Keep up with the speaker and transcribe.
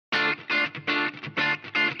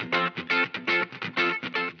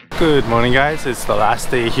Good morning guys, it's the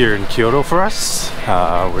last day here in Kyoto for us.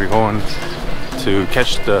 We're going to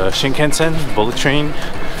catch the Shinkansen bullet train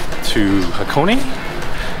to Hakone,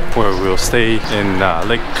 where we'll stay in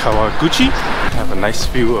Lake Kawaguchiko. Have a nice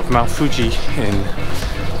view of Mount Fuji in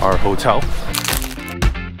our hotel.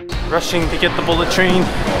 Rushing to get the bullet train.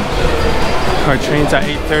 Our train's at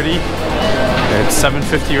 8:30. It's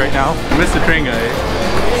 7:50 right now. I missed the train, guys.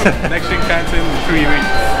 Next Shinkansen, 3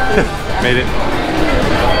 weeks. Made it.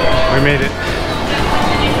 We made it.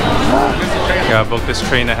 Yeah, I booked this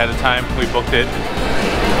train ahead of time. We booked it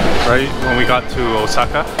right when we got to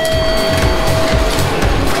Osaka.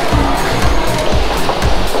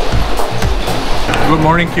 Good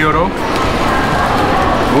morning, Kyoto.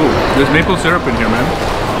 Ooh, there's maple syrup in here, man.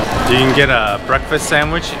 You can get a breakfast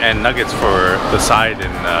sandwich and nuggets for the side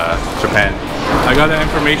in Japan. I got that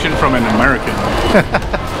information from an American.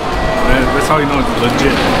 That's how you know it's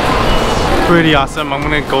legit. Pretty awesome. I'm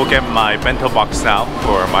gonna go get my bento box now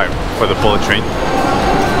for the bullet train.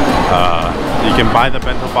 You can buy the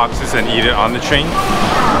bento boxes and eat it on the train,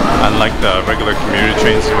 unlike the regular commuter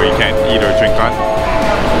trains where you can't eat or drink on.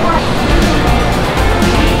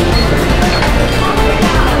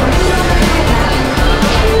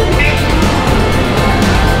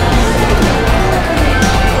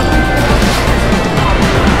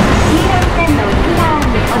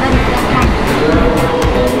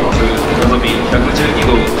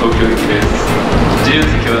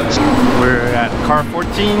 We're at car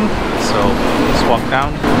 14, so let's walk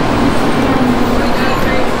down.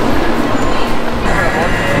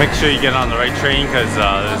 Make sure you get on the right train because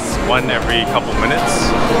there's one every couple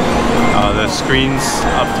minutes. The screen's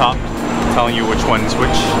up top telling you which one's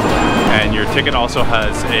which, and your ticket also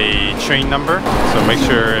has a train number, so make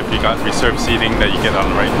sure if you got reserved seating that you get on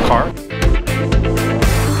the right car.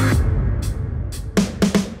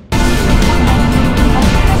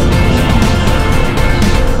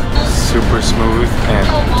 Super smooth and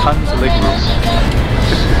tons of leg room.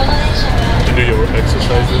 To do your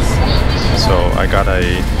exercises. So I got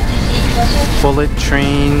a bullet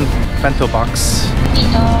train bento box.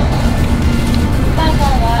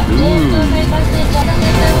 Ooh.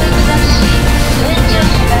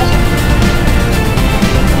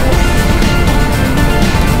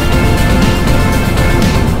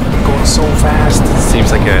 Going so fast.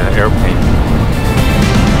 Seems like an airplane.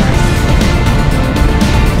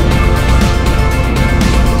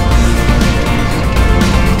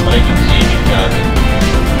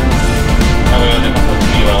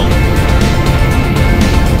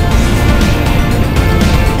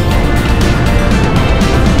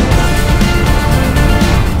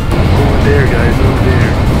 Over there, guys, over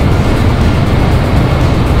there.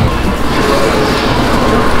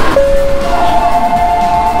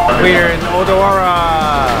 We're in Odawara.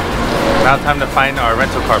 Now time to find our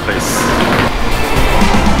rental car place.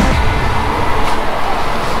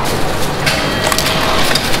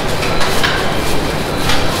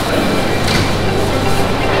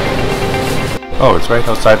 Oh, it's right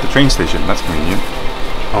outside the train station. That's convenient.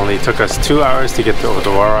 Only took us 2 hours to get to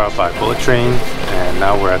Odawara by bullet train, and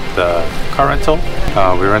now we're at the car rental.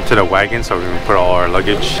 We rented a wagon so we can put all our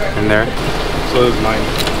luggage in there. So is mine.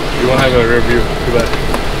 You won't have a review. Too bad.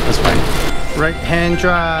 That's fine. Right-hand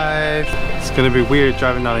drive. It's gonna be weird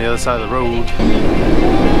driving on the other side of the road.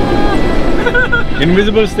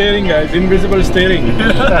 Invisible steering, guys. Invisible steering.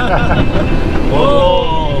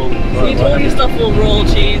 Whoa! You told your stuff will roll,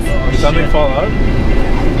 cheese. Did something fall out?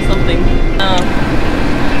 Something.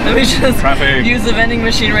 Let me just use the vending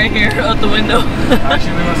machine right here out the window.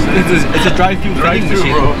 Actually, it's a drive-through vending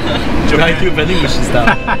machine. Drive-through vending machine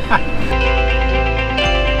style.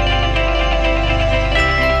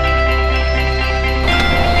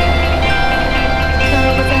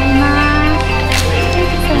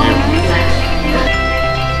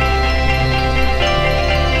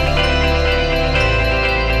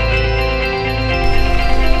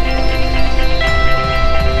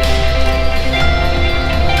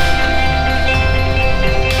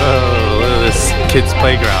 Kids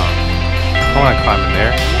playground. I want to climb in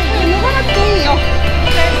there.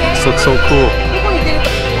 This looks so cool.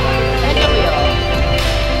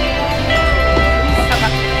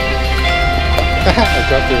 I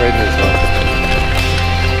dropped it right in his mouth.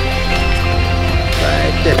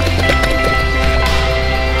 Right there.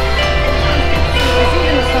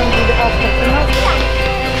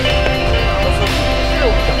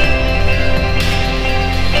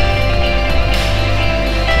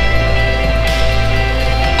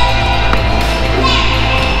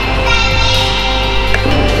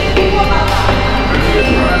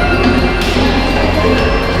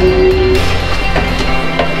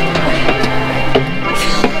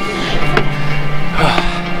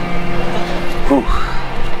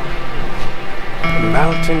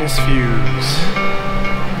 Nice views.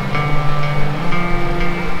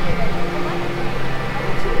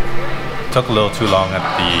 Took a little too long at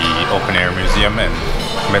the Open Air Museum and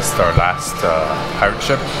missed our last pirate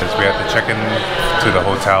ship because we had to check in to the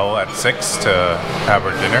hotel at 6 to have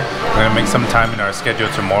our dinner. We're gonna make some time in our schedule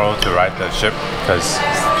tomorrow to ride the ship because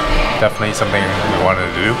it's definitely something we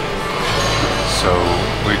wanted to do. So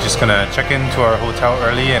we're just gonna check into our hotel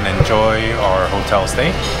early and enjoy our hotel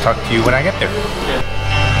stay. Talk to you when I get there.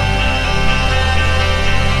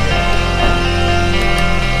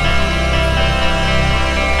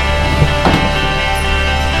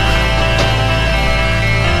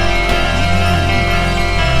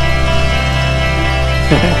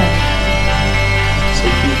 So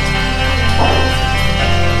cute.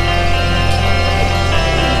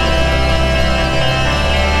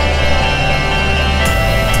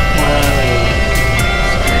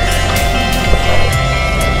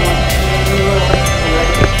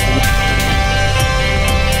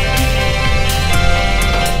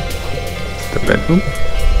 The bedroom?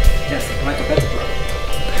 Yes, like a bedroom.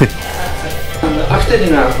 After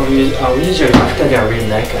dinner, usually after dinner we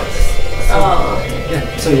like us. Oh. Yeah,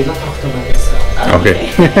 so you don't have to make it. Okay.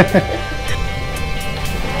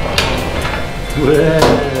 Whoa.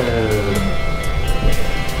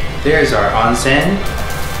 There's our onsen.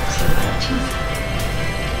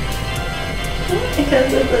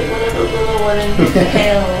 Because it's like one of those little wooden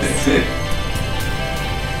pails.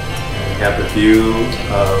 We have a view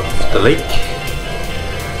of the lake,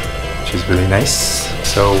 which is really nice.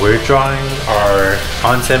 So we're drawing our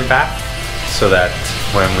onsen bath so that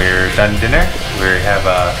when we're done dinner, we have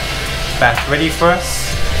a bath ready for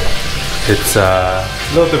us. It's a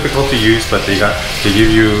little difficult to use, but they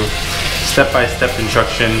give you step-by-step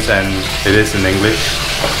instructions and it is in English.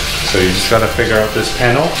 So you just gotta figure out this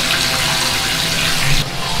panel.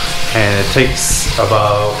 And it takes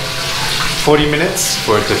about 40 minutes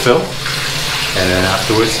for it to fill. And then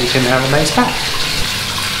afterwards you can have a nice bath.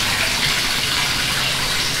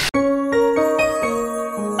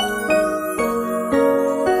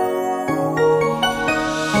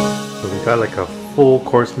 Got like a full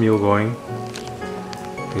course meal going.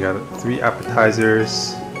 We got 3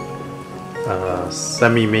 appetizers,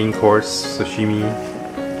 semi main course sashimi,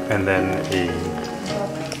 and then a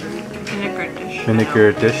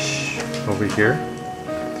vinegar dish over here.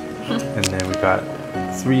 And then we got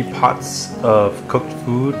 3 pots of cooked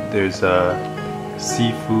food. There's a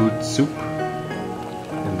seafood soup,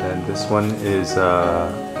 and then this one is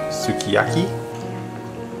sukiyaki.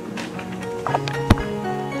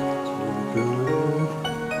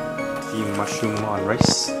 Mushroom on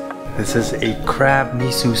rice. This is a crab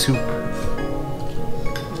miso soup.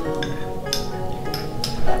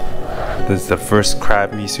 This is the first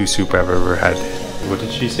crab miso soup I've ever had. What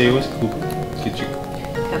did she say it was?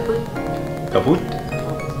 Kaput? Kaput?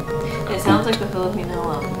 It sounds like the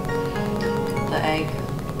Filipino, the egg.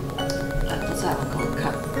 What's that one called?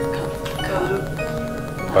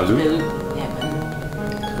 Balut?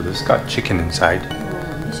 Yeah, So this got chicken inside.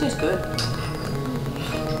 this is good.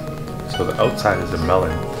 So the outside is a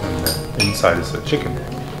melon and the inside is a chicken.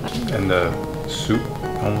 And the soup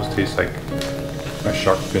almost tastes like a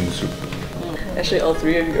shark fin soup. Actually, all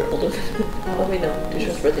 3 of you are older than me. Oh wait, no.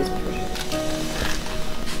 Dushan's birthday's before.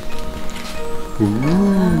 Ooh.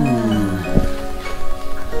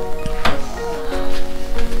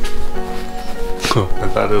 I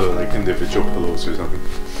thought it was like individual pillows or something.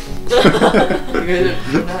 You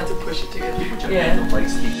guys know how to push it together. Yeah.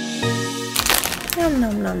 Nom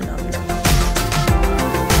nom nom nom nom.